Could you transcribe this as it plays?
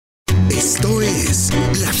Esto es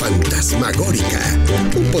La Fantasmagórica,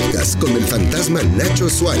 un podcast con el fantasma Nacho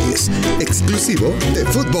Suárez, exclusivo de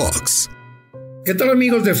Footbox. ¿Qué tal,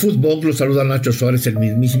 amigos de Footbox? Los saluda Nacho Suárez, el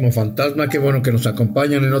mismísimo fantasma. Qué bueno que nos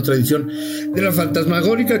acompañan en otra edición de La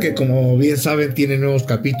Fantasmagórica, que como bien saben tiene nuevos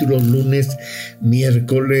capítulos lunes,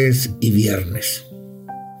 miércoles y viernes.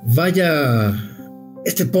 Vaya,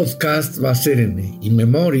 este podcast va a ser en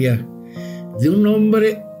memoria de un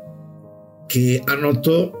hombre que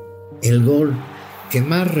anotó el gol que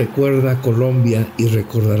más recuerda a Colombia y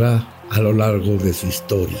recordará a lo largo de su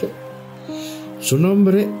historia. Su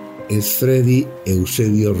nombre es Freddy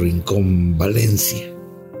Eusebio Rincón Valencia.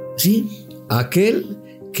 Sí, aquel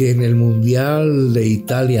que en el Mundial de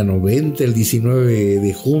Italia 90, el 19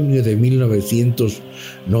 de junio de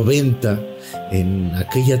 1990, en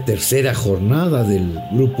aquella tercera jornada del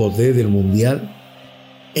grupo D del Mundial,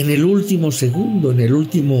 en el último segundo, en el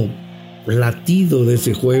último latido de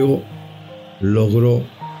ese juego, logró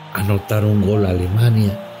anotar un gol a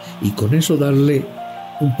Alemania y con eso darle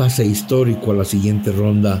un pase histórico a la siguiente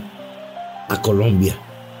ronda a Colombia.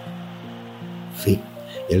 Sí,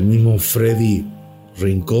 el mismo Freddy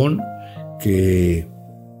Rincón, que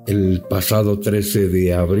el pasado 13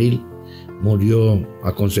 de abril murió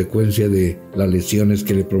a consecuencia de las lesiones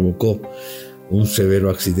que le provocó un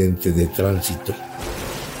severo accidente de tránsito.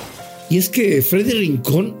 Y es que Freddy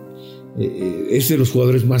Rincón es de los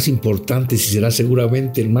jugadores más importantes y será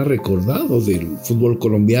seguramente el más recordado del fútbol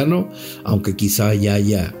colombiano, aunque quizá ya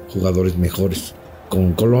haya jugadores mejores.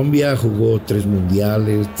 Con Colombia jugó 3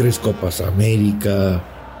 mundiales, 3 Copas América,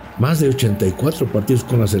 más de 84 partidos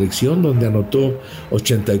con la selección, donde anotó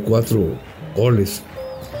 84 goles.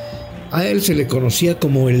 A él se le conocía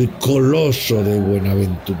como el Coloso de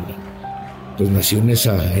Buenaventura. Pues nació en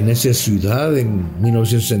esa ciudad en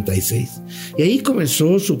 1966 y ahí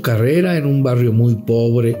comenzó su carrera en un barrio muy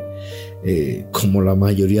pobre, como la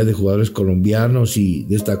mayoría de jugadores colombianos, y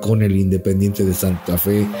destacó en el Independiente de Santa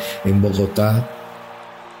Fe en Bogotá.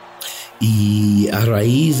 Y a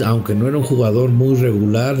raíz, aunque no era un jugador muy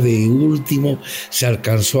regular, de último se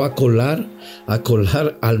alcanzó a colar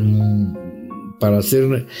para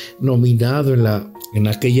ser nominado en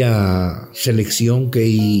aquella selección que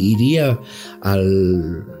iría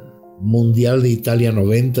al Mundial de Italia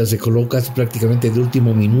 90. Se coló casi prácticamente de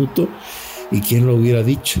último minuto, y quién lo hubiera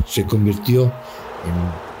dicho, se convirtió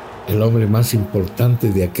en el hombre más importante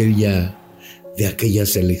de aquella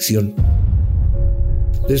selección.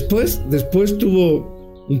 Después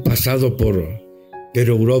tuvo un pasado por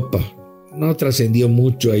Europa. No trascendió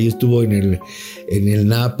mucho, ahí estuvo en el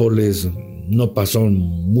Nápoles. No pasó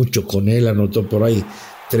mucho con él, anotó por ahí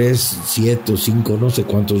 3, 7 o 5, no sé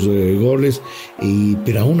cuántos goles,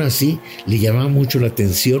 pero aún así le llamaba mucho la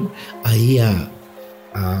atención ahí a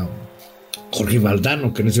Jorge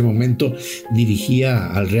Valdano, que en ese momento dirigía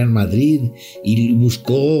al Real Madrid, y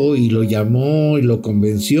buscó y lo llamó y lo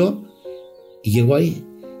convenció y llegó ahí,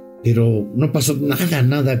 pero no pasó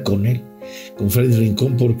nada con él, con Freddy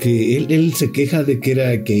Rincón, porque él se queja de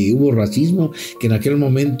que hubo racismo, que en aquel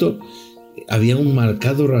momento había un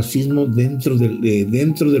marcado racismo dentro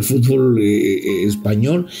del fútbol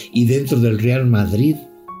español y dentro del Real Madrid,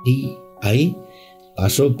 y ahí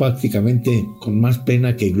pasó prácticamente con más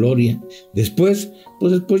pena que gloria. Después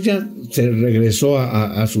ya se regresó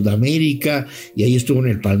a Sudamérica, y ahí estuvo en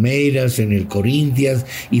el Palmeiras, en el Corinthians,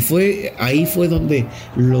 y ahí fue donde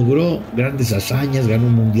logró grandes hazañas, ganó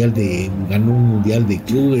un mundial de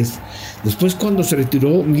clubes. Después, cuando se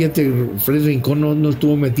retiró, Freddy Rincón no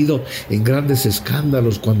estuvo metido en grandes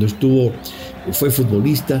escándalos. Cuando fue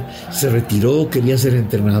futbolista, se retiró, quería ser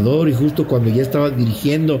entrenador, y justo cuando ya estaba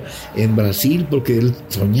dirigiendo en Brasil, porque él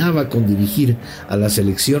soñaba con dirigir a la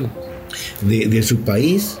selección de su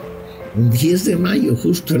país, un 10 de mayo,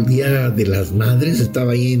 justo el Día de las Madres,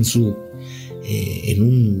 estaba ahí en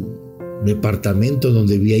un departamento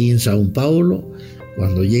donde vivía ahí en Sao Paulo,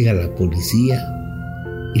 cuando llega la policía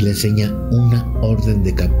y le enseña una orden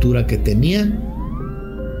de captura que tenía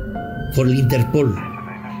por el Interpol.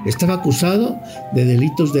 Estaba acusado de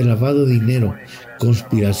delitos de lavado de dinero,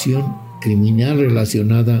 conspiración criminal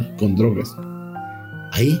relacionada con drogas.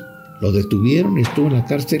 Ahí lo detuvieron y estuvo en la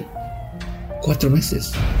cárcel 4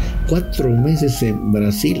 meses. 4 meses en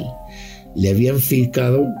Brasil. Le habían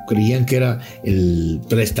fincado, creían que era el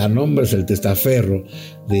prestanombres, el testaferro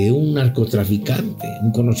de un narcotraficante,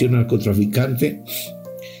 un conocido narcotraficante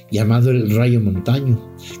llamado el Rayo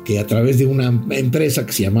Montaño, que a través de una empresa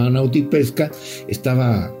que se llamaba Nautipesca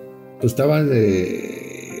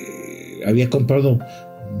había comprado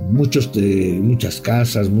muchas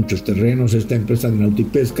casas, muchos terrenos. Esta empresa de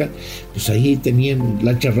nautipesca, pues ahí tenían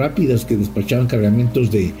lanchas rápidas que despachaban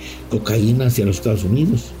cargamentos de cocaína hacia los Estados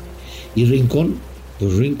Unidos. Y Rincón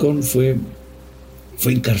fue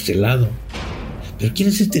encarcelado. ¿Pero quién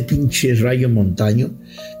es este pinche Rayo Montaño?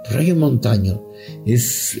 Pues Rayo Montaño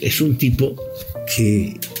es un tipo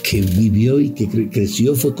que vivió y que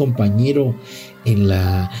creció, fue compañero en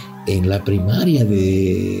la primaria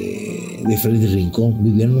de Freddy Rincón.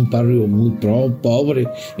 Vivía en un barrio muy pobre,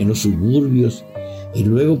 en los suburbios, y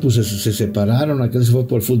luego pues se separaron. Aquel se fue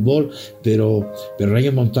por el fútbol, pero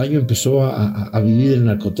Rayo Montaño empezó a vivir el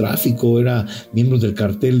narcotráfico. Era miembro del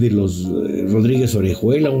cartel de los Rodríguez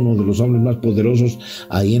Orejuela, uno de los hombres más poderosos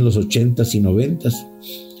ahí en los 80s y 90s.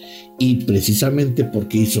 Y precisamente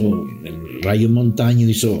porque el Rayo Montaño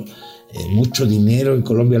hizo mucho dinero. En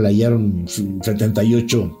Colombia le hallaron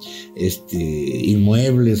 78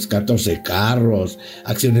 inmuebles, 14 carros,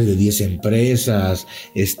 acciones de 10 empresas,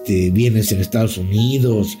 bienes en Estados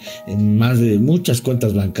Unidos, más de muchas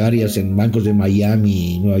cuentas bancarias en bancos de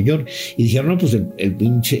Miami y Nueva York. Y dijeron, no, pues el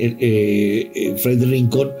pinche Freddy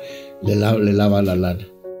Rincón le lava la lana.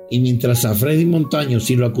 Y mientras a Freddy Montaño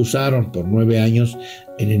sí lo acusaron por 9 años,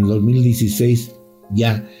 en el 2016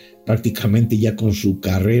 ya prácticamente ya con su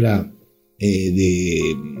carrera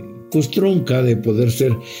pues tronca de poder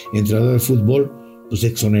ser entrenador de fútbol, pues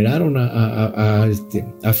exoneraron a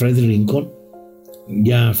Freddy Rincón.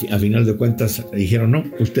 Ya a final de cuentas dijeron, no,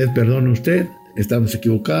 perdone usted, estamos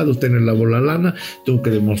equivocados, usted no lavó la lana. Tuvo que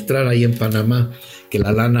demostrar ahí en Panamá que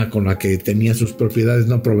la lana con la que tenía sus propiedades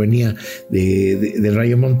no provenía de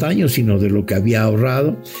Rayo Montaño, sino de lo que había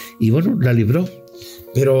ahorrado, y bueno, la libró.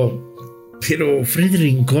 Pero Freddy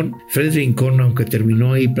Rincón, aunque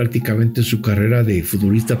terminó ahí prácticamente su carrera de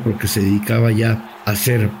futbolista porque se dedicaba ya a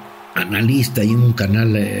ser analista y en un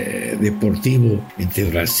canal deportivo entre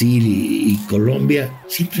Brasil y Colombia,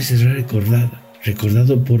 siempre será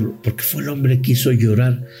recordado porque fue el hombre que hizo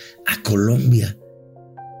llorar a Colombia.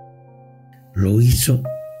 Lo hizo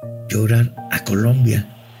llorar a Colombia.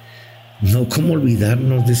 No, ¿cómo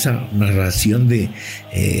olvidarnos de esa narración de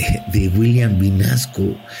William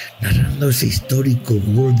Vinasco, narrando ese histórico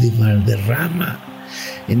gol de Valderrama?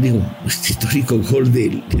 Este histórico gol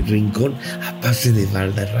de Rincón a pase de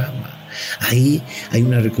Valderrama. Ahí hay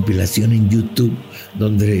una recopilación en YouTube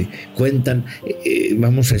donde cuentan,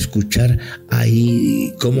 vamos a escuchar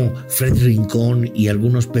ahí cómo Freddy Rincón y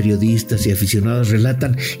algunos periodistas y aficionados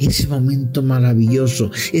relatan ese momento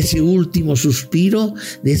maravilloso, ese último suspiro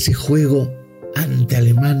de ese juego ante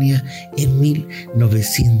Alemania en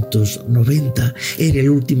 1990. Era el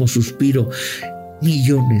último suspiro.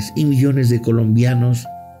 Millones y millones de colombianos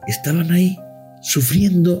estaban ahí,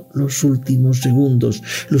 sufriendo los últimos segundos,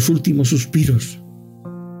 los últimos suspiros.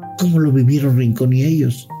 ¿Cómo lo vivieron Rincón y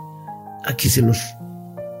ellos? Aquí se los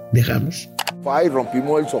dejamos. Y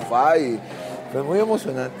rompimos el sofá y fue muy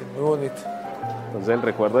emocionante, muy bonito. Entonces el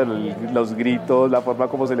recuerdo de los gritos, la forma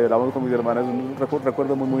como celebramos con mis hermanas, es un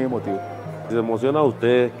recuerdo muy, muy emotivo. ¿Les emociona a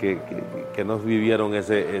ustedes que no vivieron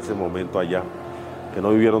ese momento allá? Que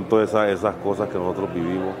no vivieron todas esas cosas que nosotros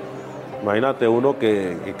vivimos. Imagínate uno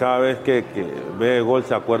que cada vez que ve el gol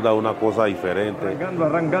se acuerda de una cosa diferente.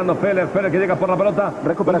 Arrancando Pérez que llega por la pelota.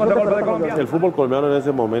 El fútbol colombiano en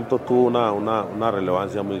ese momento tuvo una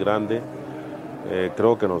relevancia muy grande.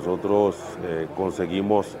 Creo que nosotros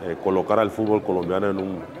conseguimos colocar al fútbol colombiano en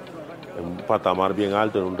un patamar bien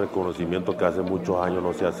alto, en un reconocimiento que hace muchos años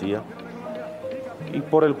no se hacía. Y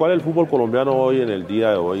por el cual el fútbol colombiano hoy, en el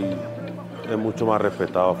día de hoy, es mucho más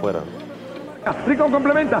respetado afuera. Rincón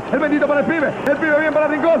complementa, el bendito para el pibe bien para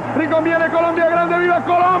Rincón viene, Colombia grande, viva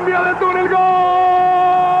Colombia, de túnel, gol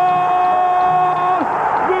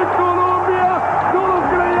de Colombia, no lo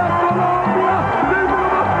creía Colombia, desde lo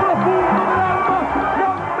más profundo del alma,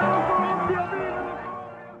 cantó Colombia,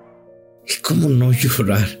 ¿Cómo no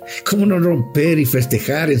llorar? ¿Cómo no romper y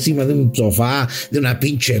festejar encima de un sofá, de una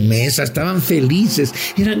pinche mesa? Estaban felices,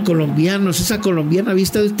 eran colombianos. Esa colombiana había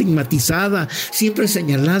estado estigmatizada, siempre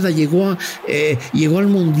señalada. Llegó al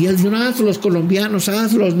mundial, dijeron, los colombianos,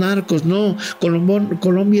 los narcos. No,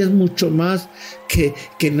 Colombia es mucho más que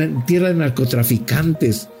tierra de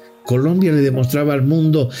narcotraficantes. Colombia le demostraba al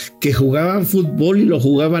mundo que jugaban fútbol y lo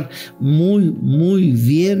jugaban muy, muy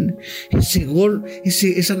bien. Ese gol,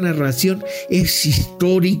 esa narración es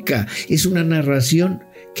histórica. Es una narración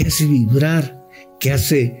que hace vibrar, que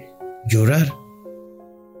hace llorar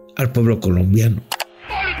al pueblo colombiano.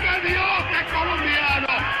 Porque Dios es colombiano.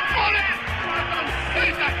 Por eso pasan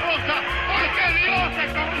estas cosas. Porque Dios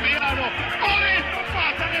es colombiano. Por eso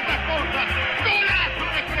pasan estas cosas. Golazo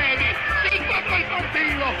de Freddy. Y todo el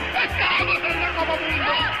partido. Estamos en la Copa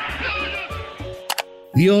Mundo.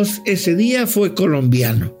 Dios ese día fue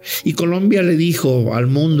colombiano. Y Colombia le dijo al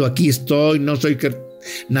mundo, aquí estoy, no soy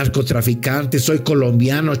narcotraficante, soy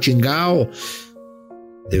colombiano, chingao.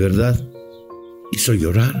 De verdad, hizo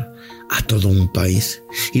llorar a todo un país.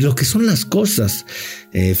 Y lo que son las cosas,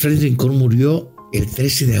 Freddy Rincón murió el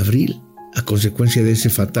 13 de abril a consecuencia de ese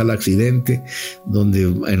fatal accidente donde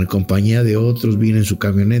en compañía de otros vino en su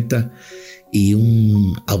camioneta y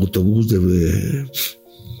un autobús de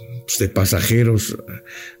pasajeros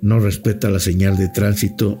no respeta la señal de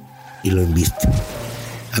tránsito y lo embiste.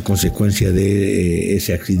 A consecuencia de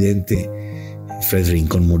ese accidente, Freddy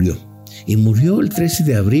Rincón murió. Y murió el 13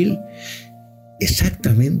 de abril,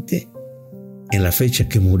 exactamente en la fecha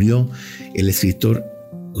que murió el escritor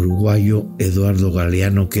uruguayo Eduardo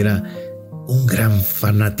Galeano, que era un gran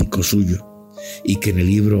fanático suyo y que en el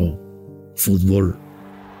libro Fútbol,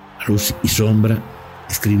 Luz y Sombra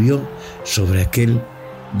escribió sobre aquel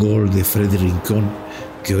gol de Freddy Rincón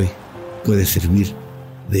que hoy puede servir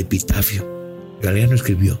de epitafio. Galeano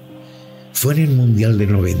escribió: fue en el Mundial de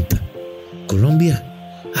 90. Colombia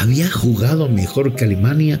había jugado mejor que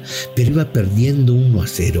Alemania, pero iba perdiendo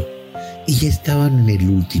 1-0 y ya estaban en el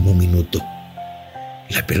último minuto.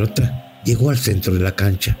 La pelota llegó al centro de la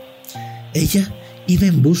cancha. Ella iba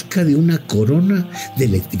en busca de una corona de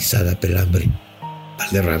electrizada pelambre.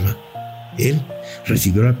 Valderrama, él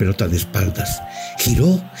recibió la pelota de espaldas,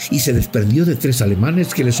 giró y se desprendió de 3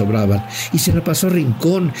 alemanes que le sobraban y se la pasó a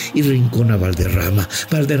Rincón y Rincón a Valderrama,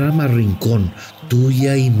 Valderrama a Rincón,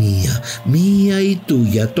 tuya y mía, mía y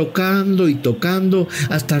tuya, tocando y tocando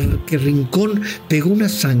hasta que Rincón pegó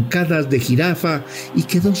unas zancadas de jirafa y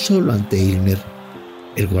quedó solo ante Illner,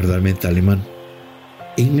 el guardameta alemán.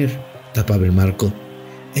 Illner tapaba el marco.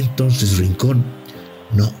 Entonces Rincón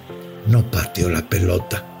no pateó la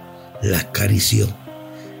pelota, la acarició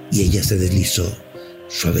y ella se deslizó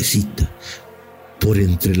suavecita por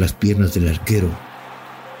entre las piernas del arquero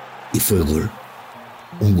y fue gol.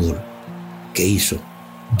 Un gol que hizo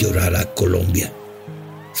llorar a Colombia.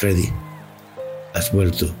 Freddy, has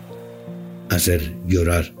vuelto a hacer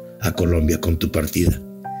llorar a Colombia con tu partida.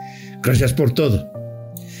 Gracias por todo.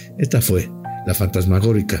 Esta fue La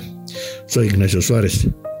Fantasmagórica. Soy Ignacio Suárez.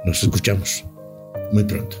 Nos escuchamos muy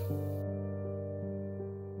pronto.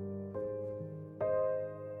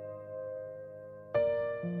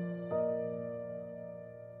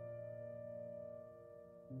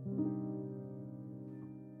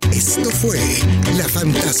 Esto fue La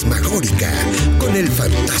Fantasmagórica con el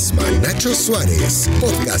fantasma Nacho Suárez,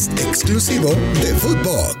 podcast exclusivo de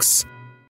Footbox.